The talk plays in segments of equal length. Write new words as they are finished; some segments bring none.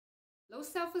Low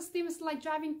self-esteem is like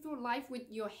driving through life with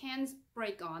your hands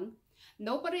brake on.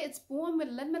 Nobody is born with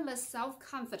limitless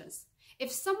self-confidence.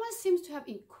 If someone seems to have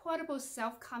incredible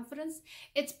self-confidence,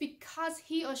 it's because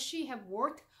he or she have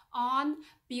worked on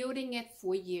building it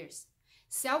for years.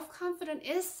 Self-confidence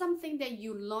is something that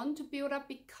you learn to build up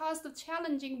because the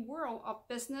challenging world of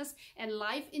business and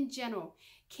life in general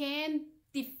can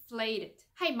deflate it.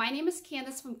 Hi, my name is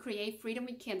Candace from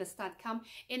createfreedomwithcandace.com.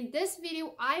 In this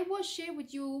video, I will share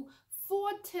with you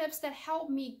 4 tips that help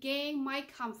me gain my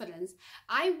confidence.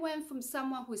 I went from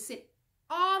someone who sit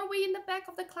all the way in the back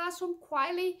of the classroom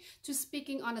quietly to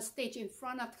speaking on a stage in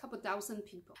front of a couple thousand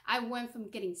people. I went from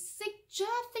getting sick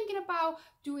just thinking about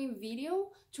doing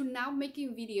video to now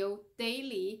making video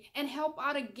daily and help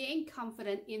others gain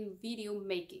confidence in video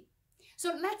making.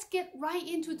 So let's get right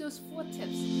into those 4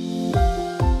 tips.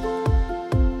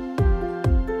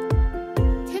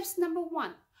 Tips number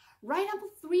 1. Write up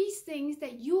 3 things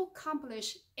that you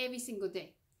accomplish every single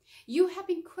day. You have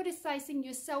been criticizing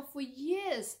yourself for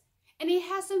years and it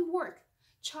hasn't worked.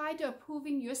 Try to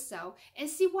approving yourself and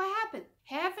see what happened.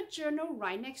 Have a journal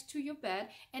right next to your bed,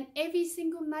 and every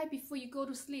single night before you go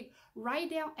to sleep, write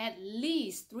down at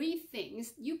least 3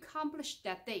 things you accomplished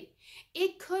that day.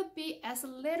 It could be as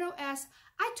little as,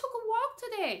 I took a walk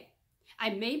today, I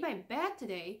made my bed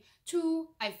today, to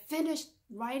I finished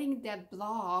writing that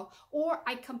blog, or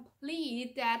I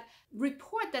completed that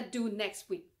report that due next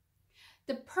week.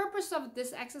 The purpose of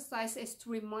this exercise is to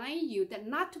remind you that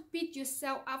not to beat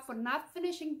yourself up for not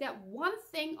finishing that one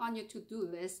thing on your to-do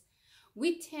list.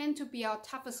 We tend to be our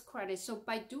toughest critic, so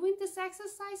by doing this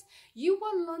exercise, you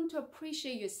will learn to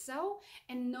appreciate yourself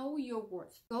and know your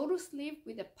worth. Go to sleep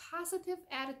with a positive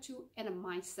attitude and a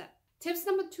mindset. Tips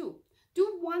number 2,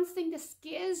 do one thing that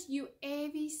scares you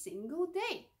every single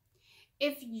day.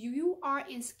 If you are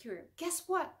insecure, guess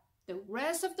what? The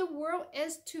rest of the world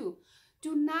is too.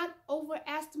 Do not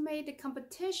overestimate the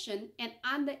competition and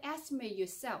underestimate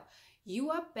yourself. You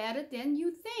are better than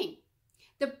you think.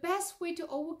 The best way to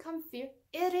overcome fear,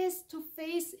 it is to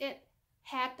face it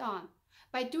head on.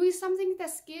 By doing something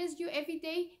that scares you every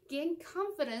day, gain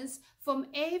confidence from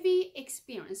every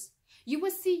experience. You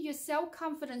will see your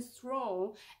self-confidence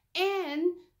grow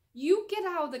and you get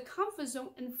out of the comfort zone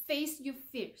and face your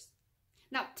fears.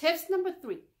 Now, tips number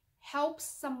 3, help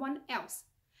someone else.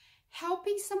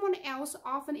 Helping someone else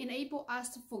often enables us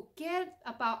to forget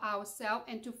about ourselves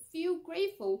and to feel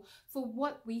grateful for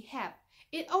what we have.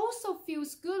 It also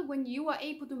feels good when you are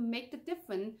able to make the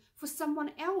difference for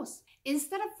someone else.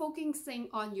 Instead of focusing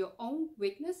on your own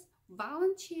weakness,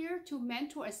 volunteer to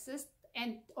mentor, assist,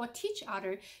 or teach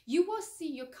others. You will see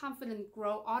your confidence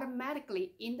grow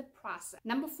automatically in the process.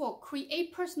 Number 4,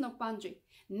 create personal boundary.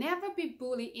 Never be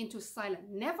bullied into silence.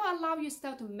 Never allow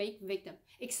yourself to make victim.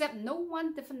 Accept no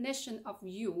one definition of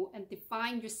you and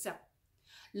define yourself.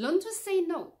 Learn to say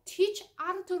no. Teach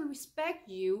others to respect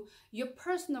you, your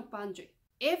personal boundary.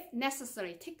 If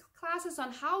necessary, take classes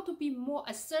on how to be more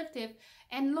assertive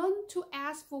and learn to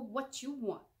ask for what you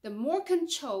want. The more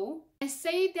control and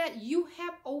say that you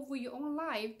have over your own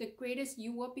life, the greatest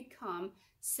you will become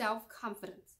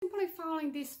self-confidence. Simply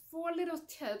following these 4 little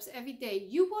tips every day,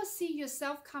 you will see your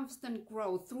self-confidence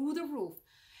grow through the roof.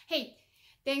 Hey,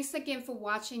 thanks again for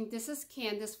watching. This is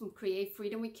Candace from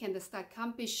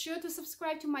createfreedomwithcandace.com. Be sure to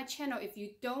subscribe to my channel if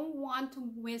you don't want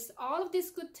to miss all of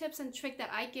these good tips and tricks that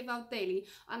I give out daily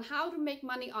on how to make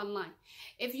money online.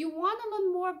 If you want to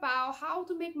learn more about how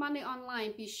to make money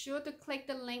online, be sure to click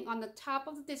the link on the top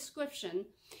of the description.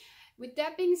 With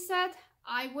that being said,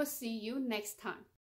 I will see you next time.